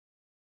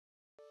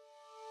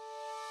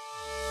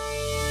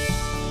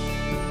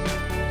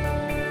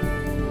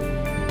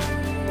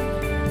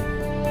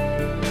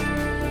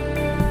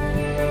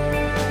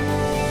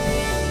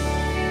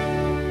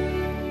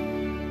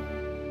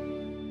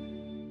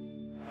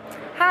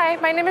Hi,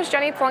 my name is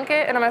Jenny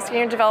Plunkett, and I'm a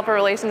Senior Developer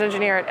Relations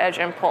Engineer at Edge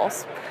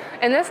Impulse.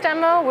 In this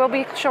demo, we'll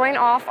be showing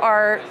off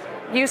our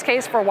use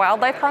case for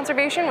wildlife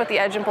conservation with the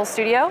Edge Impulse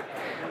Studio.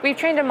 We've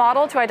trained a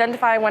model to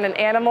identify when an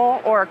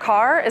animal or a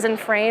car is in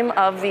frame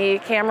of the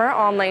camera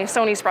on the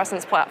Sony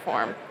Spresense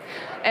platform.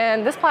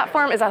 And this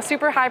platform is a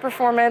super high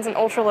performance and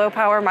ultra low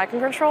power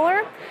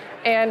microcontroller.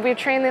 And we've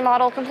trained the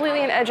model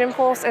completely in Edge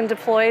Impulse and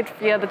deployed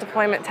via the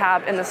deployment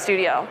tab in the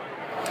studio.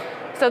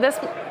 So this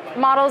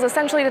model is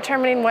essentially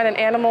determining when an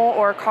animal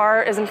or a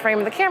car is in frame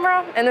of the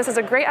camera, and this is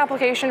a great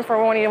application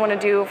for when you want to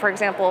do, for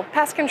example,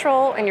 pest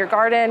control in your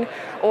garden,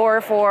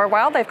 or for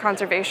wildlife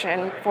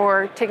conservation,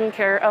 for taking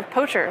care of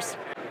poachers.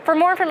 For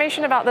more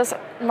information about this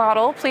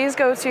model, please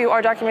go to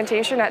our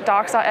documentation at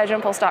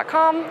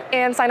docs.edgeimpulse.com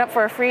and sign up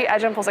for a free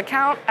Edge Impulse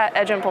account at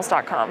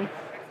edgeimpulse.com.